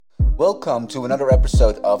Welcome to another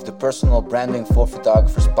episode of the Personal Branding for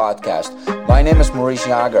Photographers podcast. My name is Maurice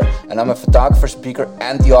Jager and I'm a photographer, speaker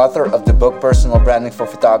and the author of the book Personal Branding for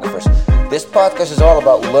Photographers. This podcast is all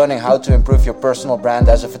about learning how to improve your personal brand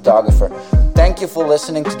as a photographer. Thank you for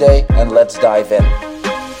listening today and let's dive in.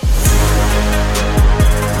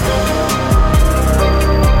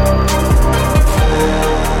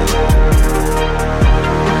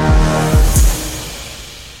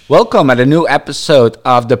 Welcome at a new episode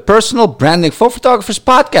of the Personal Branding for Photographers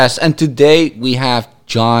podcast. And today we have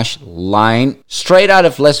Josh Line, straight out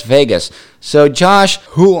of Las Vegas. So Josh,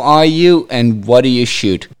 who are you and what do you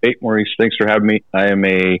shoot? Hey Maurice, thanks for having me. I am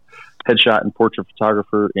a headshot and portrait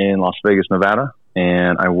photographer in Las Vegas, Nevada.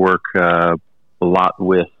 And I work a lot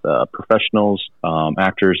with professionals,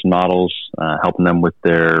 actors, models, helping them with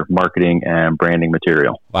their marketing and branding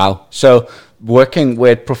material. Wow. So working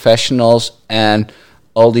with professionals and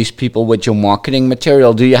all these people with your marketing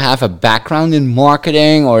material, do you have a background in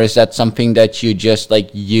marketing, or is that something that you just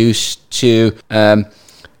used to hang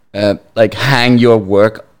your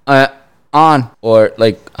work on, or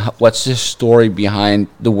what's the story behind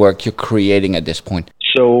the work you're creating at this point?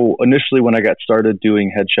 So initially when I got started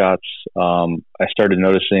doing headshots, I started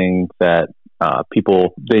noticing that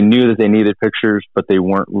people, they knew that they needed pictures, but they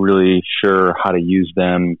weren't really sure how to use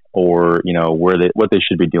them or, what they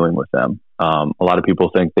should be doing with them. A lot of people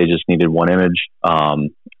think they just needed one image. I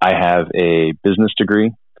have a business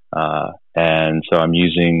degree, and so I'm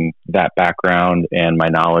using that background and my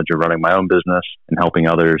knowledge of running my own business and helping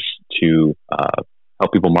others to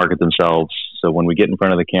help people market themselves. So when we get in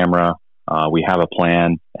front of the camera, we have a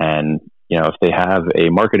plan, and if they have a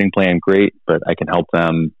marketing plan, great, but I can help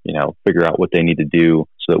them, figure out what they need to do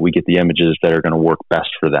so that we get the images that are going to work best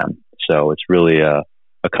for them. So it's really a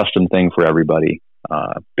custom thing for everybody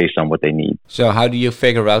based on what they need. So how do you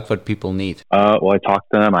figure out what people need? Well, I talk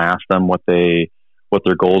to them. I ask them what their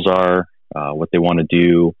goals are, what they want to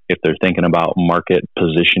do, if they're thinking about market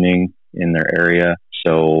positioning in their area.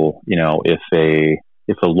 So,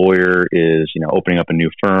 if a lawyer is, opening up a new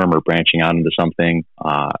firm or branching out into something,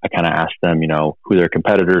 I kind of ask them, who their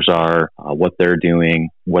competitors are, what they're doing,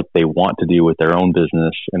 what they want to do with their own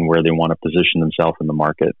business, and where they want to position themselves in the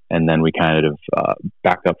market. And then we kind of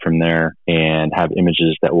back up from there and have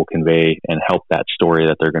images that will convey and help that story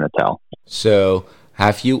that they're going to tell. So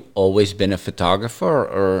have you always been a photographer,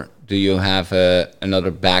 or do you have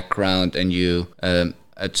another background and you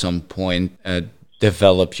at some point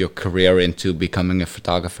develop your career into becoming a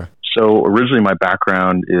photographer? So originally my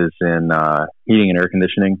background is in heating and air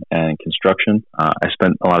conditioning and construction. I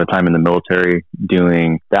spent a lot of time in the military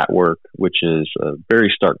doing that work, which is a very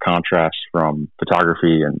stark contrast from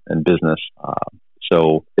photography and business.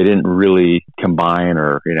 So they didn't really combine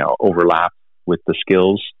or, overlap with the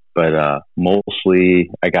skills. But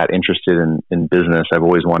mostly I got interested in business. I've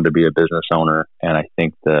always wanted to be a business owner. And I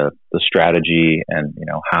think the strategy and,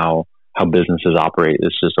 how businesses operate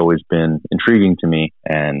has just always been intriguing to me.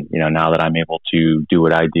 And, now that I'm able to do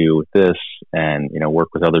what I do with this and, work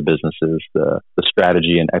with other businesses, the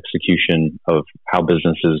strategy and execution of how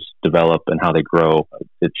businesses develop and how they grow,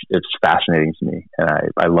 it's fascinating to me.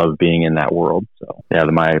 And I love being in that world. So yeah,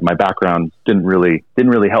 my background didn't really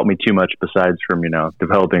help me too much besides from,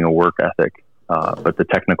 developing a work ethic. But the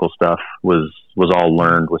technical stuff was all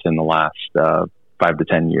learned within the last 5 to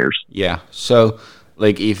 10 years. Yeah. So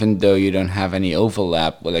even though you don't have any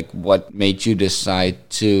overlap, what made you decide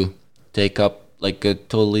to take up a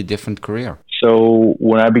totally different career? So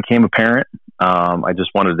when I became a parent, I just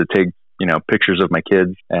wanted to take, pictures of my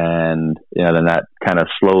kids. And, then that kind of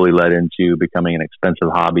slowly led into becoming an expensive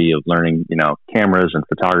hobby of learning, cameras and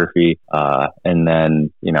photography. And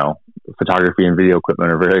then, photography and video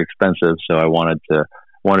equipment are very expensive. So I wanted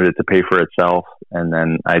it to pay for itself. And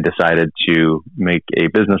then I decided to make a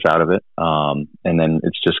business out of it. And then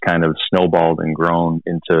it's just kind of snowballed and grown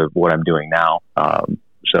into what I'm doing now.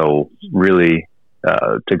 So really,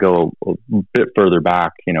 to go a bit further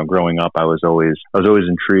back, growing up, I was always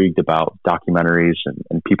intrigued about documentaries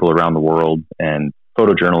and people around the world and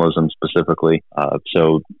photojournalism specifically.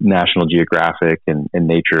 So National Geographic and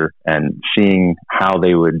nature, and seeing how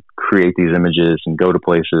they would create these images and go to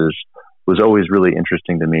places was always really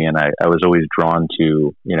interesting to me. And I was always drawn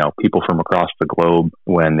to, people from across the globe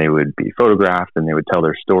when they would be photographed and they would tell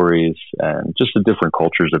their stories and just the different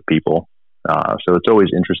cultures of people. So it's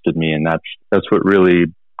always interested me. And that's what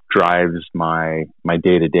really drives my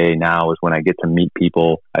day to day now, is when I get to meet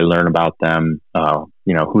people, I learn about them,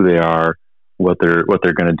 who they are, what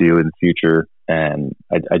they're going to do in the future. And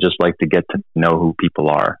I just like to get to know who people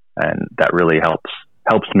are. And that really helps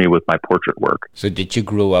helps me with my portrait work. So did you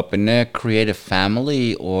grow up in a creative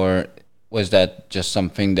family, or was that just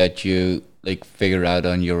something that you like figured out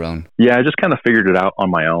on your own? Yeah, I just kind of figured it out on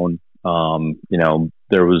my own.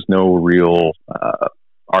 There was no real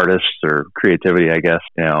artists or creativity, I guess.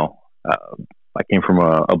 I came from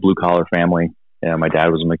a blue collar family. My dad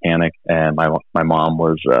was a mechanic, and my mom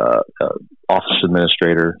was a office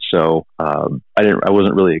administrator. So I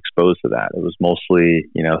wasn't really exposed to that. It was mostly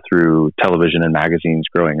through television and magazines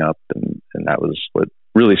growing up, and that was what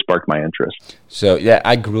really sparked my interest. So yeah,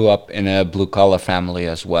 I grew up in a blue collar family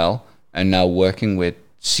as well, and now working with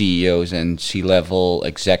CEOs and C-level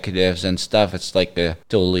executives and stuff, it's like a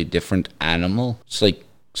totally different animal. It's like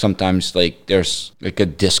sometimes like there's like a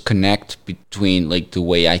disconnect between like the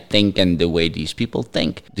way I think and the way these people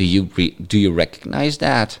think. Do you recognize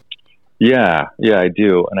that? Yeah, I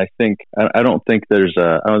do, and I don't think there's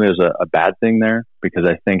a bad thing there, because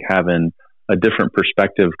I think having a different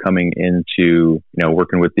perspective coming into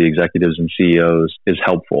working with the executives and CEOs is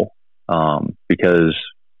helpful, because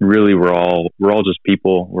really we're all just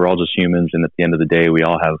people, we're all just humans, and at the end of the day we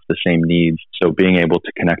all have the same needs. So being able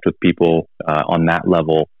to connect with people on that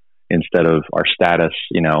level instead of our status,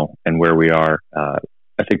 and where we are, I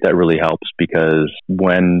think that really helps, because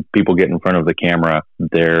when people get in front of the camera,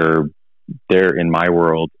 they're in my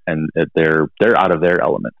world, and they're out of their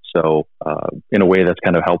element. So in a way that's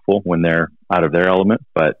kind of helpful when they're out of their element,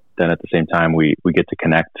 but then at the same time we get to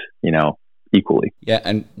connect, equally. Yeah,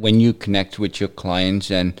 and when you connect with your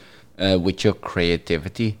clients and with your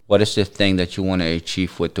creativity, what is the thing that you want to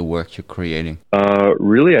achieve with the work you're creating?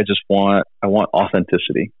 Really, I want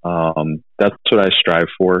authenticity. That's what I strive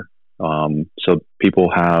for. So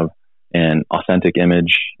people have an authentic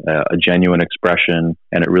image, a genuine expression,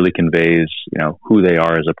 and it really conveys, who they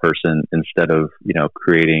are as a person, instead of,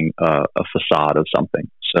 creating a facade of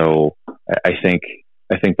something. So I think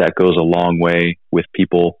that goes a long way with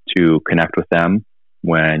people to connect with them,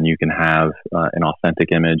 when you can have an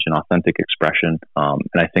authentic image, an authentic expression. And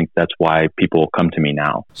I think that's why people come to me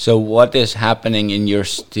now. So what is happening in your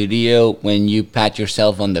studio when you pat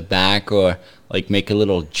yourself on the back or like make a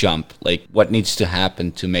little jump? Like what needs to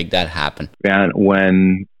happen to make that happen? And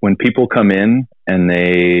when people come in and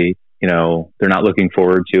they, they're not looking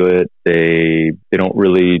forward to it, they don't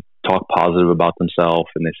really talk positive about themselves,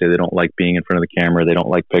 and they say they don't like being in front of the camera, they don't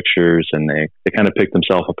like pictures, and they kind of pick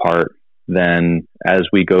themselves apart. Then as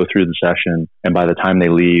we go through the session, and by the time they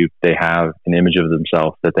leave, they have an image of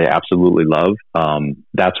themselves that they absolutely love.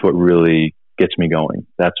 That's what really gets me going.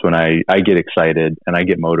 That's when I get excited and I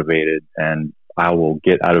get motivated, and I will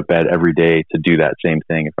get out of bed every day to do that same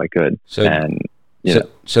thing if I could.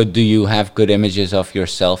 So do you have good images of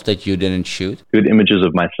yourself that you didn't shoot? Good images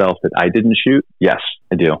of myself that I didn't shoot? Yes,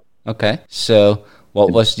 I do. Okay. So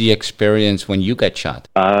what was the experience when you got shot?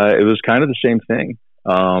 It was kind of the same thing.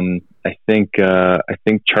 I think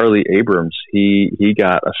Charlie Abrams, he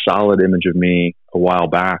got a solid image of me a while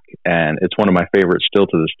back, and it's one of my favorites still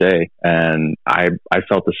to this day. And I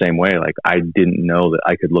felt the same way. Like, I didn't know that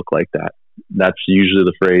I could look like that. That's usually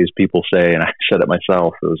the phrase people say, and I said it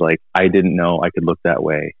myself. It was like, I didn't know I could look that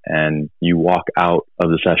way. And you walk out of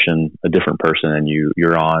the session a different person, and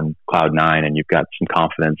you're on cloud nine, and you've got some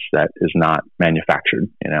confidence that is not manufactured.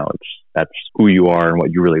 That's who you are and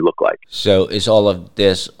what you really look like. So is all of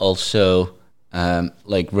this also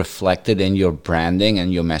like reflected in your branding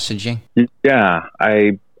and your messaging? Yeah,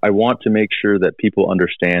 I want to make sure that people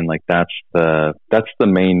understand, like, that's the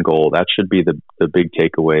main goal. That should be the big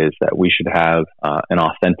takeaway, is that we should have an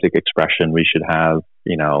authentic expression. We should have,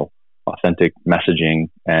 authentic messaging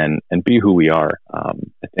and be who we are. I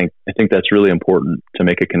think that's really important to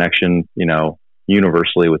make a connection,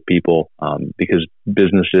 universally with people, because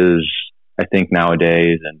businesses, I think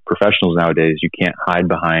nowadays, and professionals nowadays, you can't hide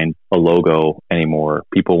behind a logo anymore.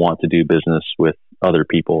 People want to do business with other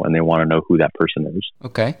people, and they want to know who that person is.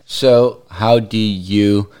 Okay. So how do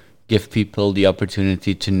you give people the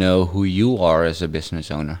opportunity to know who you are as a business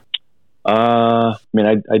owner? I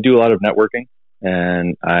do a lot of networking,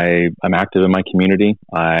 and I'm active in my community.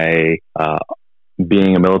 Being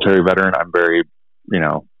a military veteran, I'm very,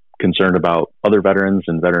 concerned about other veterans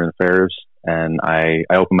and veteran affairs. And I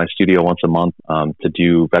open my studio once a month to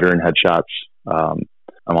do veteran headshots.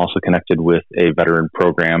 I'm also connected with a veteran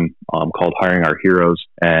program called Hiring Our Heroes,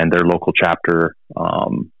 and their local chapter.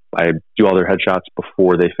 I do all their headshots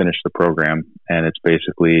before they finish the program, and it's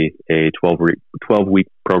basically a 12-week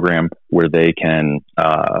program where they can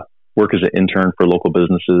work as an intern for local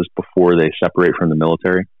businesses before they separate from the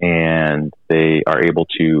military, and they are able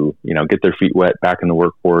to, get their feet wet back in the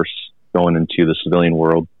workforce, going into the civilian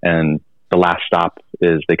world. And the last stop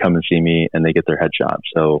is they come and see me and they get their headshot.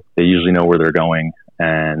 So they usually know where they're going,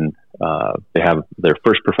 and they have their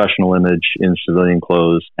first professional image in civilian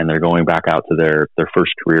clothes, and they're going back out to their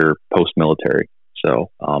first career post-military. So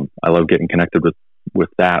I love getting connected with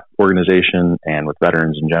that organization and with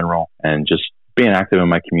veterans in general, and just being active in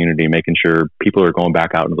my community, making sure people are going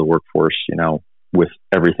back out into the workforce, with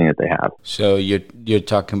everything that they have. So you're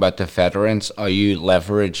talking about the veterans. Are you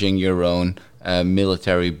leveraging your own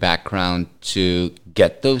military background to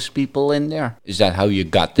get those people in there? Is that how you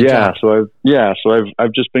got the job? So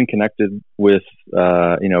I've just been connected with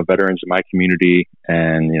veterans in my community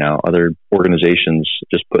and other organizations,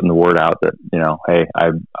 just putting the word out that hey,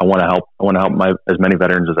 I want to help. I want to help as many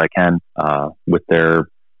veterans as I can with their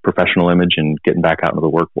professional image and getting back out into the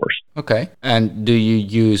workforce. Okay. And do you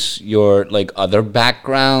use your other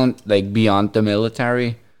background, beyond the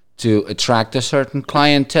military, to attract a certain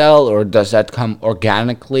clientele, or does that come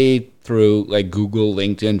organically through Google,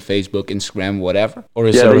 LinkedIn, Facebook, Instagram, whatever? Or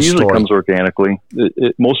is there a story? Usually comes organically.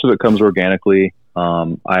 Most of it comes organically.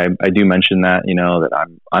 I do mention that that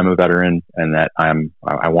I'm a veteran and that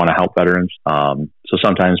I want to help veterans. So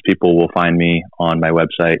sometimes people will find me on my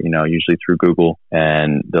website, usually through Google,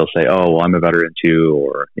 and they'll say, "Oh, well, I'm a veteran too,"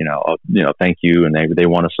 or thank you, and they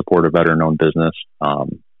want to support a veteran-owned business.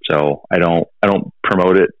 So I don't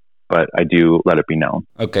promote it, but I do let it be known.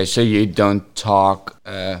 Okay, so you don't talk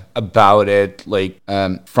about it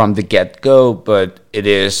from the get-go, but it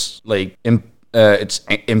is it's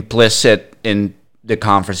implicit in the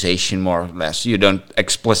conversation, more or less. You don't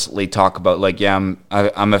explicitly talk about I'm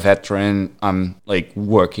a veteran, I'm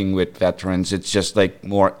working with veterans. It's just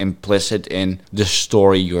more implicit in the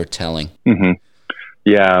story you're telling. Mm-hmm.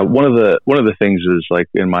 Yeah, one of the things is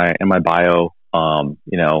in my bio,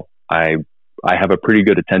 I have a pretty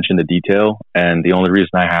good attention to detail, and the only reason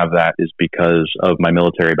I have that is because of my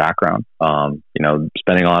military background.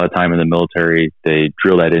 Spending a lot of time in the military, they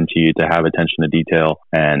drill that into you to have attention to detail,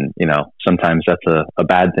 and sometimes that's a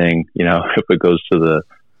bad thing. If it goes to the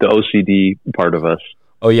OCD part of us.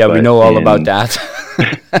 Oh yeah, we know all about that.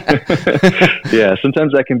 Yeah,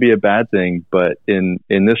 sometimes that can be a bad thing, but in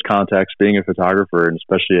this context, being a photographer, and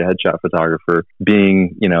especially a headshot photographer,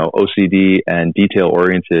 being OCD and detail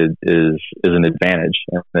oriented is an advantage,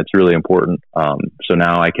 and that's really important. So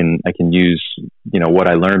now I can use what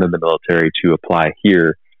I learned in the military to apply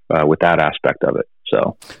here with that aspect of it.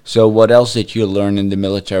 So what else did you learn in the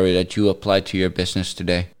military that you apply to your business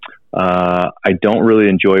today? I don't really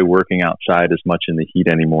enjoy working outside as much in the heat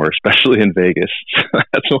anymore, especially in Vegas.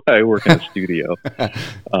 That's why I work in a studio.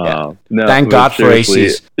 No, thank God for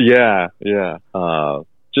ACs. Yeah.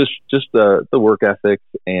 Just the work ethic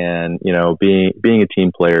and being a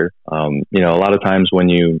team player. A lot of times when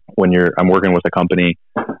I'm working with a company,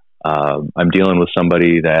 I'm dealing with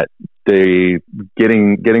somebody that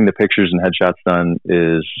getting the pictures and headshots done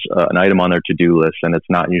is an item on their to-do list, and it's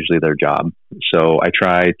not usually their job. So I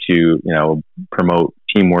try to promote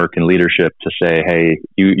teamwork and leadership to say, hey,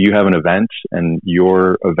 you have an event, and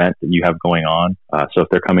your event that you have going on. So if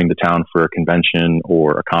they're coming to town for a convention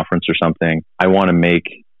or a conference or something, I want to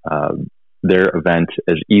make their event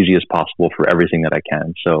as easy as possible for everything that I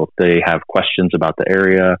can. So if they have questions about the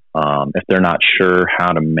area, if they're not sure how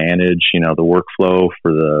to manage, the workflow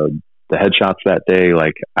for the headshots that day,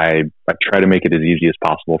 I try to make it as easy as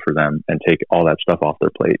possible for them and take all that stuff off their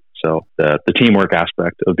plate. So the teamwork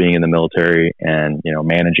aspect of being in the military and,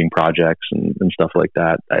 managing projects and stuff like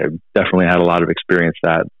that, I've definitely had a lot of experience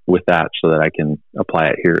with that so that I can apply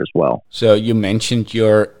it here as well. So you mentioned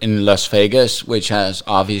you're in Las Vegas, which has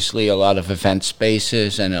obviously a lot of event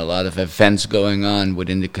spaces and a lot of events going on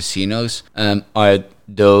within the casinos. Are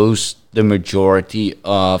those the majority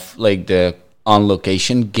of the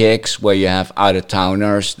on-location gigs where you have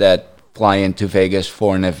out-of-towners that fly into Vegas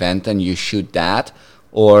for an event and you shoot that?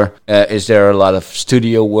 Or is there a lot of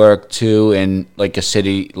studio work too in a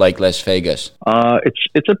city like Las Vegas?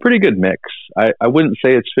 It's a pretty good mix. I wouldn't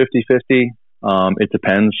say it's 50-50. It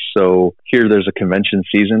depends. So here there's a convention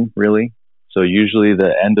season, really. So usually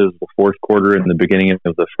the end of the fourth quarter and the beginning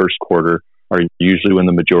of the first quarter are usually when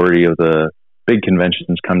the majority of the big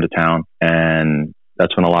conventions come to town, and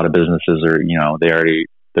that's when a lot of businesses are,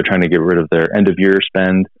 they're trying to get rid of their end of year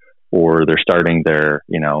spend, or they're starting their,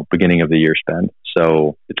 beginning of the year spend.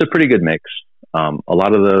 So it's a pretty good mix. A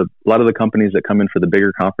lot of the companies that come in for the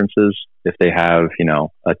bigger conferences, if they have,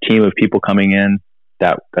 a team of people coming in,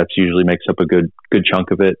 that's usually makes up a good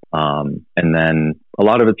chunk of it. And then a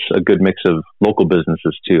lot of it's a good mix of local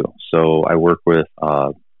businesses too. So I work with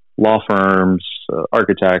law firms,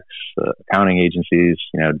 architects, accounting agencies,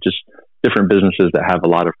 just different businesses that have a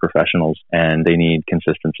lot of professionals and they need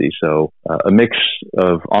consistency. So a mix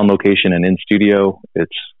of on location and in studio,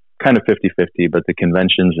 it's kind of 50-50, but the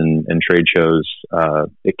conventions and trade shows,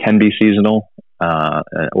 it can be seasonal.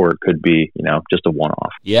 Or it could be, just a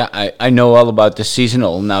one-off. Yeah, I know all about the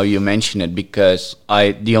seasonal. Now you mention it, because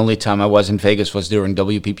the only time I was in Vegas was during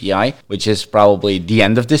WPPI, which is probably the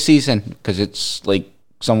end of the season, because it's like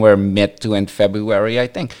somewhere mid to end February, I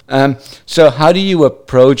think. So how do you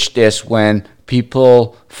approach this when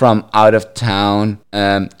people from out of town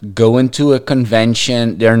go into a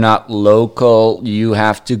convention? They're not local. You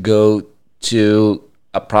have to go to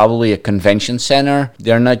probably a convention center.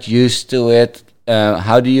 They're not used to it.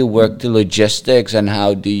 How do you work the logistics, and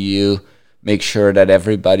how do you make sure that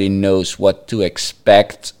everybody knows what to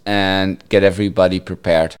expect and get everybody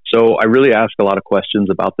prepared? So I really ask a lot of questions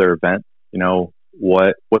about their event.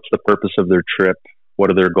 What's the purpose of their trip?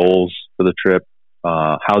 What are their goals for the trip?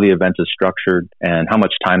 How the event is structured, and how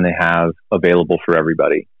much time they have available for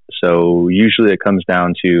everybody. So usually it comes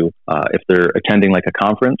down to if they're attending like a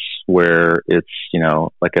conference where it's,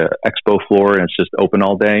 like a expo floor and it's just open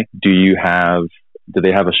all day. Do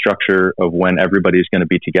they have a structure of when everybody's going to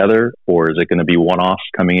be together, or is it going to be one-offs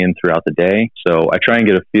coming in throughout the day? So I try and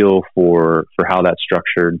get a feel for how that's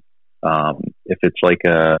structured. If it's like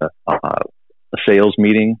a sales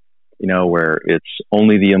meeting, where it's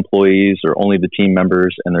only the employees or only the team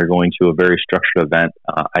members and they're going to a very structured event,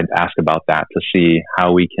 I'd ask about that to see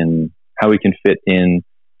how we can fit in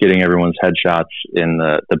getting everyone's headshots in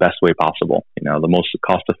the best way possible, the most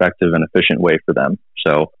cost effective and efficient way for them.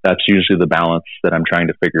 So that's usually the balance that I'm trying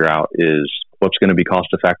to figure out, is what's going to be cost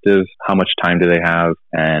effective, how much time do they have,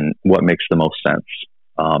 and what makes the most sense.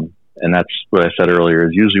 And that's what I said earlier,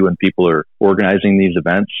 is usually when people are organizing these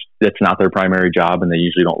events, it's not their primary job and they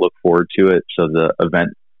usually don't look forward to it. So the event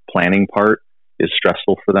planning part is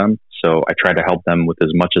stressful for them. So I try to help them with as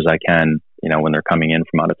much as I can, when they're coming in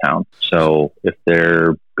from out of town. So if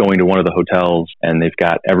they're going to one of the hotels and they've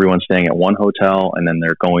got everyone staying at one hotel, and then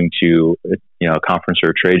they're going to, a conference or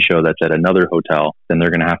a trade show that's at another hotel, then they're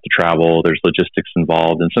going to have to travel. There's logistics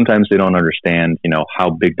involved. And sometimes they don't understand, how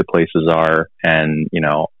big the places are, and,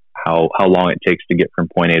 how long it takes to get from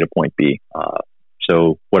point A to point B.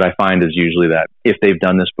 So what I find is usually that if they've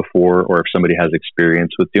done this before, or if somebody has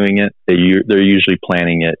experience with doing it, they're usually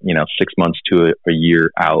planning it, 6 months to a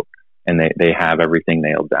year out, and they have everything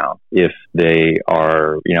nailed down. If they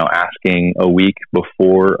are, asking a week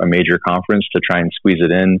before a major conference to try and squeeze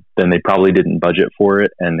it in, then they probably didn't budget for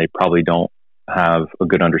it, and they probably don't have a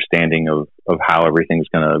good understanding of how everything's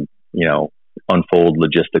going to, unfold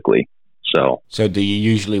logistically. So do you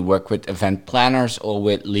usually work with event planners or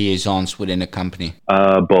with liaisons within a company?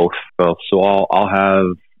 Both. So I'll have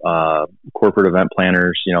corporate event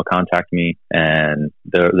planners, contact me, and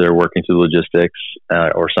they're working through logistics,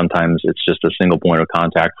 or sometimes it's just a single point of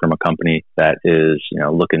contact from a company that is,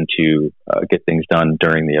 looking to get things done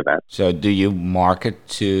during the event. So do you market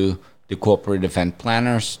to the corporate event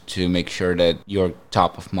planners to make sure that you're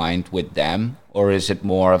top of mind with them? Or is it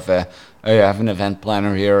more of I have an event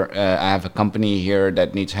planner here, I have a company here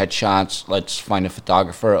that needs headshots, let's find a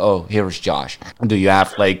photographer, oh, here's Josh. Do you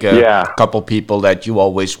have a couple people that you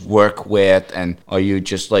always work with, and are you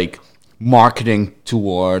just marketing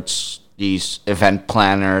towards these event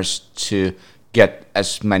planners to get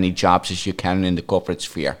as many jobs as you can in the corporate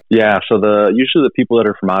sphere? Yeah, so usually the people that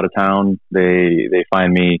are from out of town, they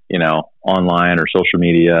find me, online or social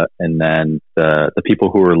media, and then the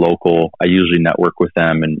people who are local, I usually network with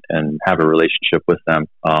them and have a relationship with them.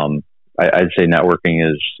 I'd say networking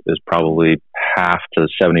is probably half to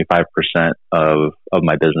 75% of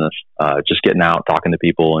my business. Just getting out, talking to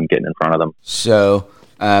people, and getting in front of them. So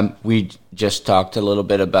we just talked a little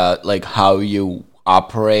bit about how you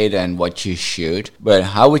operate and what you shoot, but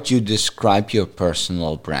how would you describe your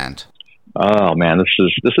personal brand? Oh man,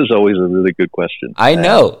 this is always a really good question. I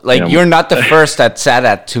know, you're not the first that said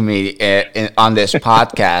that to me on this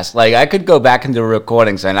podcast. I could go back into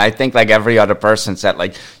recordings, and I think every other person said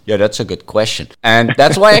yeah, that's a good question, and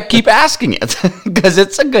that's why I keep asking it, because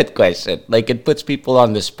it's a good question. It puts people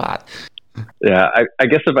on the spot. Yeah, I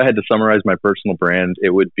guess if I had to summarize my personal brand,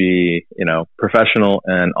 it would be professional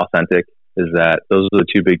and authentic. Is that those are the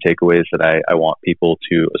two big takeaways that I want people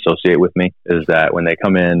to associate with me, is that when they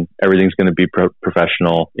come in, everything's going to be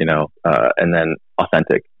professional, and then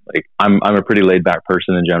authentic. I'm a pretty laid back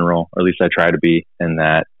person in general, or at least I try to be, and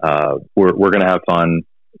that we're going to have fun.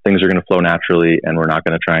 Things are going to flow naturally, and we're not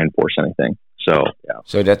going to try and force anything. So yeah.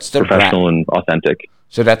 So that's the professional and authentic.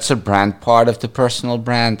 So that's the brand part of the personal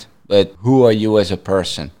brand. But who are you as a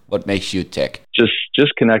person? What makes you tick?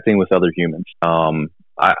 Just connecting with other humans.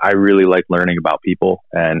 I really like learning about people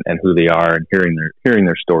and who they are and hearing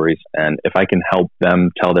their stories. And if I can help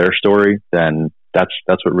them tell their story, then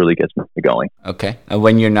that's what really gets me going. Okay. And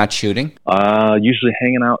when you're not shooting? Usually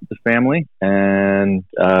hanging out with the family, and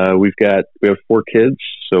we have 4 kids,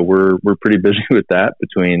 so we're pretty busy with that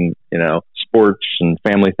between sports and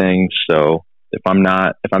family things. So if I'm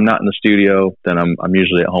not in the studio, then I'm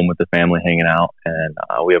usually at home with the family hanging out, and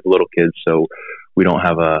we have little kids, so we don't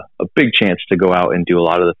have a big chance to go out and do a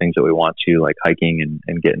lot of the things that we want to, like hiking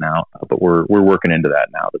and getting out. But we're working into that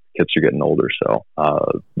now that the kids are getting older. So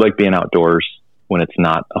like being outdoors when it's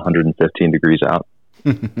not 115 degrees out.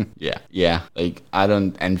 Yeah. Like, I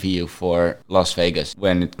don't envy you for Las Vegas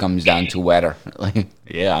when it comes down to weather. Like,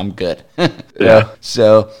 yeah, I'm good. Yeah.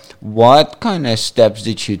 So what kind of steps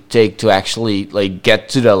did you take to actually like get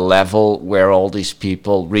to the level where all these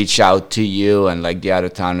people reach out to you and like the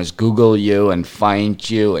out-of-towners Google you and find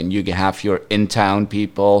you, and you can have your in-town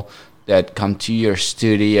people that come to your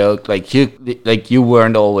studio? Like you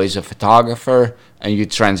weren't always a photographer and you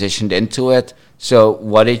transitioned into it. So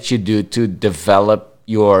what did you do to develop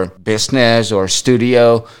your business or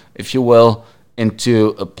studio, if you will,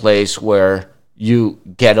 into a place where you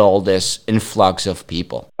get all this influx of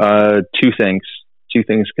people? Two things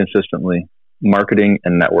consistently: marketing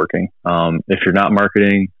and networking. If you're not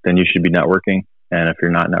marketing, then you should be networking. And if you're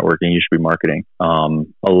not networking, you should be marketing.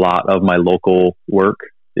 A lot of my local work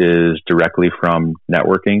is directly from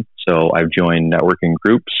networking. So I've joined networking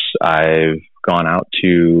groups. I've gone out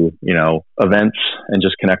to, events and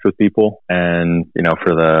just connect with people. And,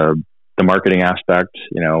 for the marketing aspect,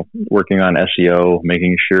 working on SEO,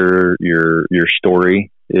 making sure your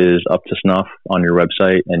story is up to snuff on your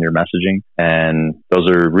website and your messaging. And those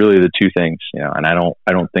are really the two things, and I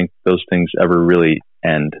don't think those things ever really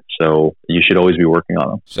end. So you should always be working on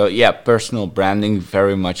them. So yeah, personal branding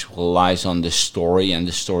very much relies on the story and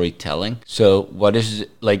the storytelling. So what is it,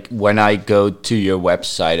 like when I go to your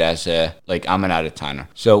website I'm an out-of-towner.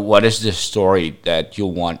 So what is the story that you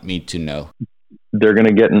want me to know? They're going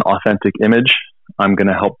to get an authentic image. I'm going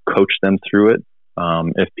to help coach them through it.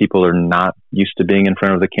 If people are not used to being in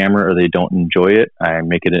front of the camera or they don't enjoy it, I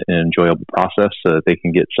make it an enjoyable process so that they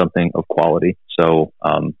can get something of quality. So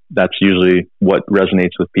that's usually what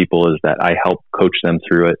resonates with people, is that I help coach them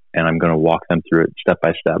through it, and I'm going to walk them through it step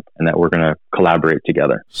by step, and that we're going to collaborate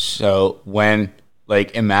together. So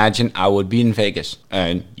imagine I would be in Vegas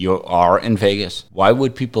and you are in Vegas. Why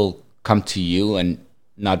would people come to you and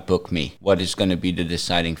not book me? What is going to be the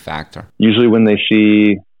deciding factor? Usually when they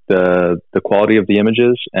see the quality of the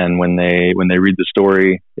images, and when they read the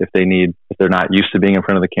story, if they're not used to being in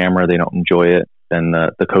front of the camera, they don't enjoy it, then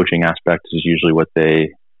the coaching aspect is usually what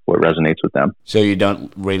resonates with them. So you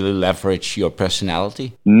don't really leverage your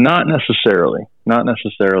personality? Not necessarily.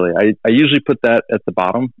 I usually put that at the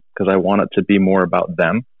bottom because I want it to be more about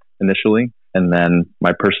them initially, and then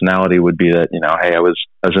my personality would be that, hey, I was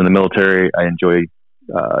in the military. I enjoy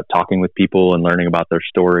talking with people and learning about their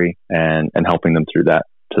story and helping them through that,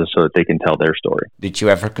 so that they can tell their story. Did you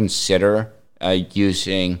ever consider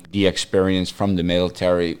using the experience from the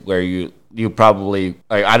military where you probably,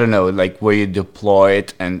 where you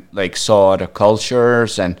deployed and saw other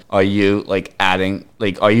cultures, and are you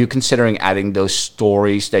considering adding those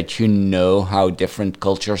stories that how different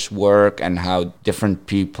cultures work and how different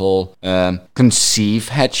people conceive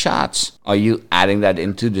headshots? Are you adding that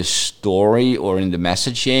into the story or in the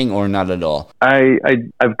messaging, or not at all?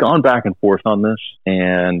 I've gone back and forth on this,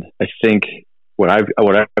 and I think what I've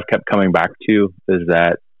kept coming back to is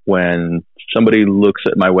that when somebody looks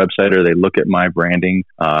at my website or they look at my branding,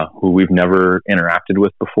 who we've never interacted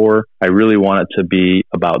with before, I really want it to be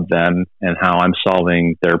about them and how I'm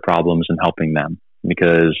solving their problems and helping them.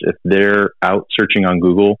 Because if they're out searching on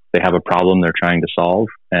Google, they have a problem they're trying to solve,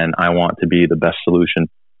 and I want to be the best solution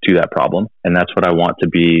to that problem. And that's what I want to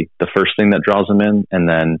be the first thing that draws them in. And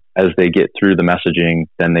then as they get through the messaging,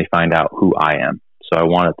 then they find out who I am. So I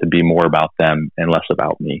want it to be more about them and less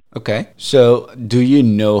about me. Okay. So do you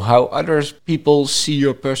know how other people see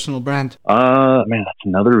your personal brand? Man, that's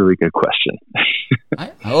another really good question.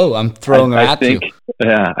 I'm throwing it at you.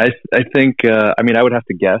 Yeah, I think, I would have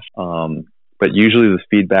to guess. But usually the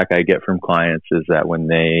feedback I get from clients is that when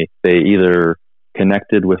they either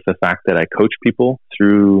connected with the fact that I coach people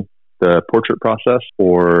through the portrait process,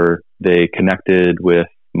 or they connected with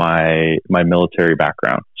my military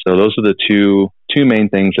background. So those are the two main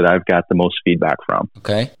things that I've got the most feedback from.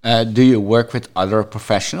 Okay. Do you work with other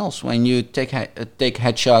professionals when you take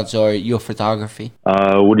headshots or your photography?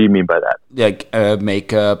 What do you mean by that? Like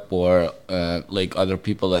makeup or other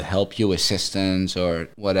people that help you, assistants or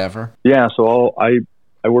whatever? Yeah. So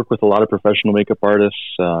I work with a lot of professional makeup artists,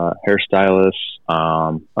 hairstylists,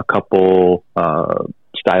 a couple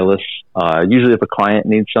stylists. Usually if a client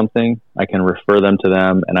needs something, I can refer them to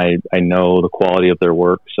them, and I know the quality of their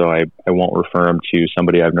work, so I won't refer them to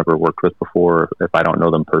somebody I've never worked with before if I don't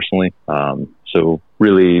know them personally. So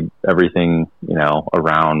really everything,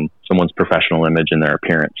 around someone's professional image and their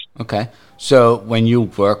appearance. Okay. So when you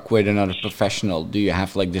work with another professional, do you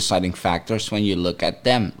have like deciding factors when you look at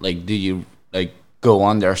them? Like, do you like go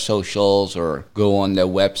on their socials or go on their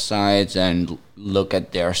websites and look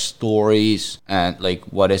at their stories, and like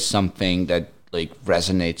what is something that like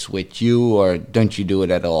resonates with you, or don't you do it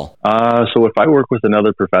at all? So if I work with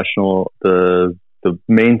another professional, the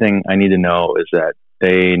main thing I need to know is that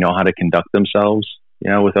they know how to conduct themselves,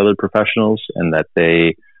 with other professionals, and that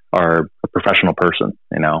they are a professional person,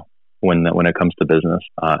 when it comes to business.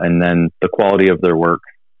 And then the quality of their work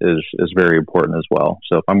is very important as well.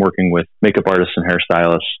 So if I'm working with makeup artists and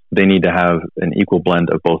hairstylists, they need to have an equal blend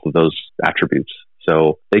of both of those attributes.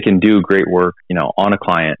 So they can do great work, on a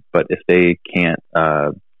client, but if they can't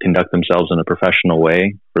conduct themselves in a professional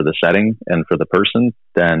way for the setting and for the person,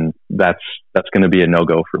 then that's going to be a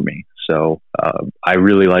no-go for me. So I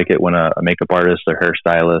really like it when a makeup artist or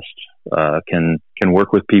hairstylist can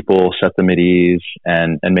work with people, set them at ease,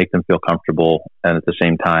 and make them feel comfortable, and at the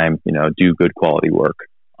same time, do good quality work.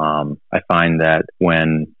 I find that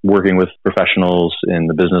when working with professionals in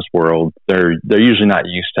the business world, they're usually not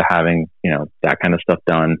used to having, that kind of stuff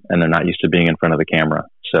done, and they're not used to being in front of the camera.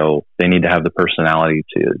 So they need to have the personality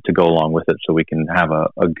to go along with it, so we can have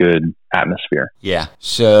a good atmosphere. Yeah.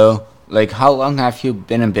 So like, how long have you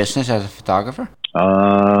been in business as a photographer?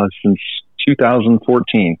 Since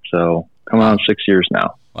 2014. So coming on 6 years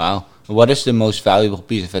now. Wow. What is the most valuable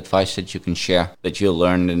piece of advice that you can share that you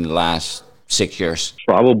learned in the last 6 years?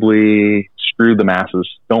 Probably screw the masses.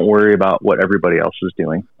 Don't worry about what everybody else is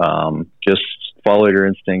doing. Just follow your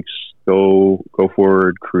instincts. Go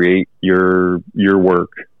forward. Create your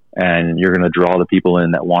work, and you're going to draw the people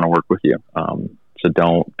in that want to work with you. So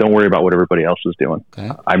don't worry about what everybody else is doing.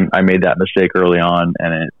 Okay. I made that mistake early on,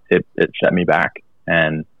 and it set me back,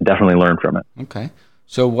 and definitely learned from it. Okay.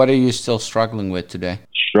 So what are you still struggling with today?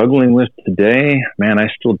 Struggling with today, man, I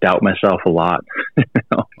still doubt myself a lot.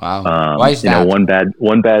 Wow. Why is that? One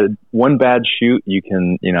bad shoot, you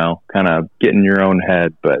can, kind of get in your own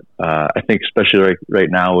head. But I think especially right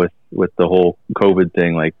now with the whole COVID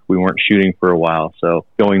thing, like we weren't shooting for a while. So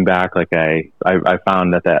going back, like I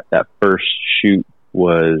found that first shoot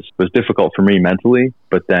was difficult for me mentally,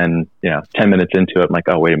 but then, 10 minutes into it, I'm like,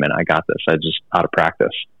 oh, wait a minute, I got this. I just out of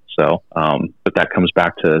practice. So, but that comes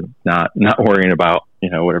back to not worrying about,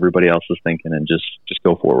 what everybody else is thinking, and just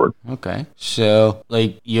go forward. Okay. So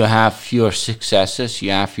like, you have your successes, you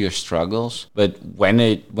have your struggles, but when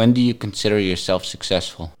do you consider yourself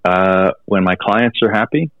successful? When my clients are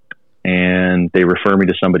happy and they refer me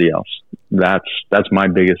to somebody else. That's my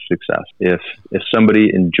biggest success. If somebody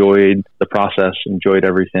enjoyed the process, enjoyed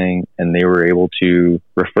everything, and they were able to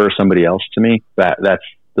refer somebody else to me, that's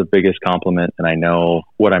the biggest compliment, and I know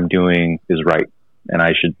what I'm doing is right, and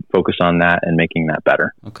I should focus on that and making that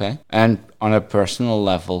better. Okay. And on a personal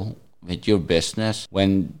level, with your business,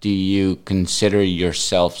 when do you consider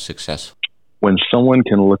yourself successful? When someone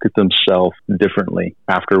can look at themselves differently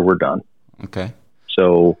after we're done. Okay.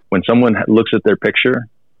 So when someone looks at their picture,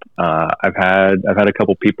 I've had a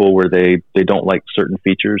couple people where they don't like certain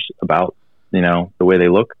features about, the way they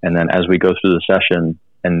look, and then as we go through the session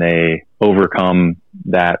and they overcome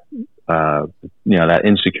that, that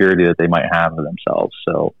insecurity that they might have of themselves.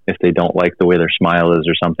 So if they don't like the way their smile is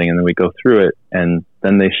or something, and then we go through it, and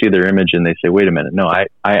then they see their image and they say, wait a minute, no, I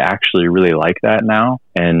actually really like that now.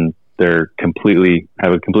 And they're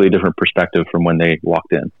have a completely different perspective from when they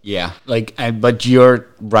walked in. Yeah. But you're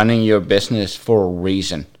running your business for a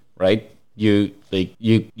reason, right? You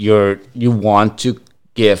want to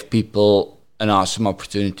give people an awesome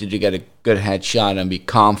opportunity to get a good headshot and be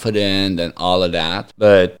confident and all of that,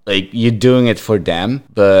 but like, you're doing it for them.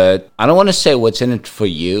 But I don't want to say what's in it for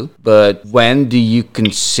you, but when do you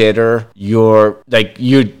consider you're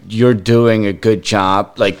doing a good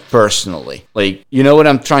job, like personally? Like, you know what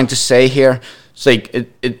I'm trying to say here? It's like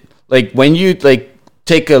it like when you like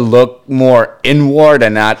take a look more inward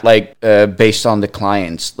and not like based on the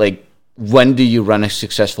clients. Like, when do you run a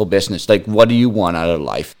successful business? Like, what do you want out of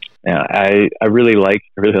life? Yeah, I really like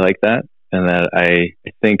that, and that I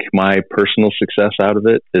think my personal success out of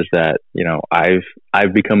it is that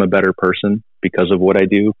I've become a better person because of what I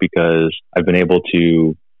do, because I've been able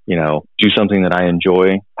to do something that I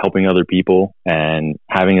enjoy, helping other people and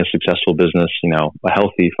having a successful business, a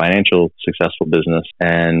healthy, financial, successful business,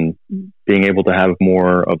 and being able to have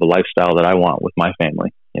more of a lifestyle that I want with my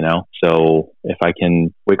family, So if I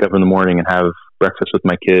can wake up in the morning and have breakfast with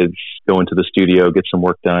my kids, go into the studio, get some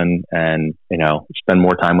work done, and, spend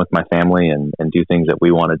more time with my family and do things that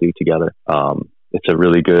we want to do together. It's a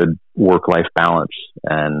really good work-life balance.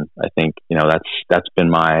 And I think, that's been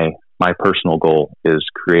my personal goal, is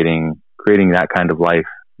creating that kind of life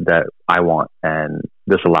that I want. And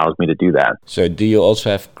this allows me to do that. So do you also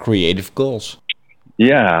have creative goals?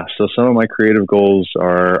 Yeah. So some of my creative goals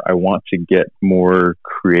are, I want to get more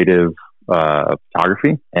creative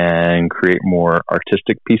photography and create more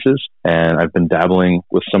artistic pieces. And I've been dabbling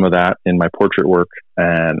with some of that in my portrait work.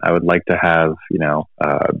 And I would like to have,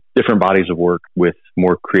 different bodies of work with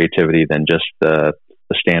more creativity than just the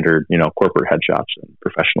standard, corporate headshots and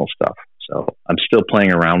professional stuff. So I'm still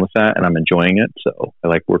playing around with that and I'm enjoying it. So I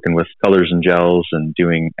like working with colors and gels and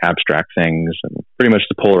doing abstract things, and pretty much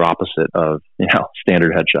the polar opposite of,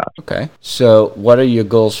 standard headshots. Okay. So what are your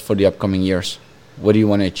goals for the upcoming years? What do you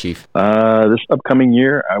want to achieve? This upcoming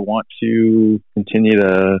year, I want to continue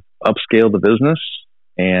to upscale the business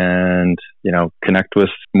and, connect with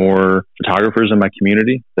more photographers in my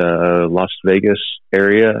community. The Las Vegas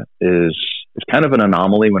area is kind of an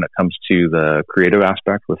anomaly when it comes to the creative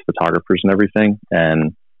aspect with photographers and everything.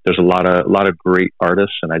 And there's a lot of great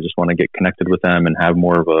artists, and I just want to get connected with them and have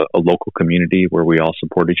more of a local community where we all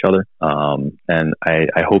support each other. And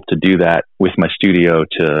I hope to do that with my studio,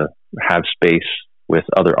 to have space with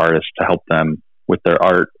other artists to help them with their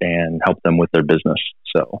art and help them with their business.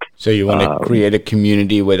 So you want to create a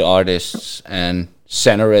community with artists and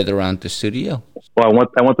center it around the studio? Well, I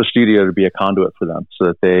want the studio to be a conduit for them, so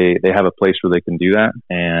that they have a place where they can do that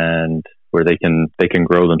and where they can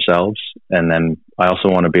grow themselves. And then I also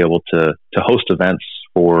want to be able to host events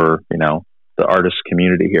for, the artist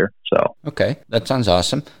community here. So okay, that sounds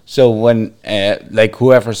awesome. So when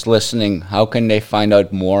whoever's listening, how can they find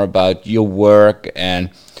out more about your work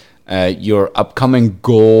and your upcoming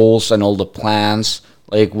goals and all the plans?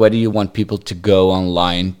 Where do you want people to go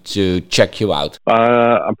online to check you out?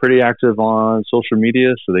 I'm pretty active on social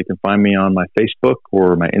media, so they can find me on my Facebook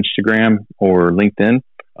or my Instagram or LinkedIn.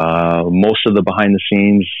 Most of the behind the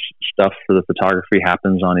scenes stuff for the photography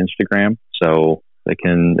happens on Instagram, so they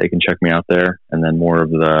can check me out there. And then more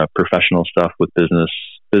of the professional stuff with business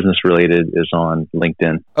related is on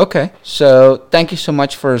LinkedIn. Okay. So thank you so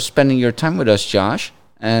much for spending your time with us, Josh,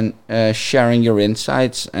 and sharing your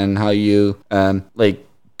insights and how you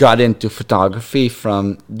got into photography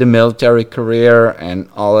from the military career and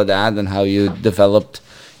all of that, and how you developed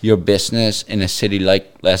your business in a city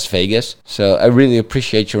like Las Vegas. So I really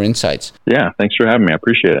appreciate your insights. Yeah, thanks for having me. I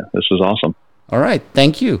appreciate it. This was awesome. All right,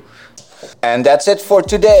 thank you. And that's it for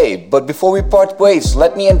today. But before we part ways,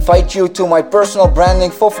 let me invite you to my personal branding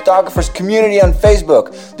for photographers community on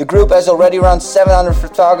Facebook. The group has already around 700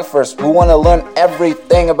 photographers who want to learn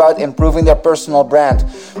everything about improving their personal brand.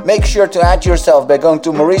 Make sure to add yourself by going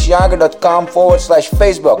to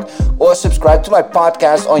mauricejager.com/Facebook or subscribe to my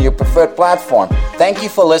podcast on your preferred platform. Thank you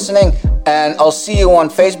for listening, and I'll see you on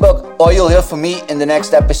Facebook, or you'll hear from me in the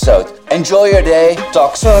next episode. Enjoy your day.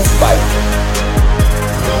 Talk soon. Bye.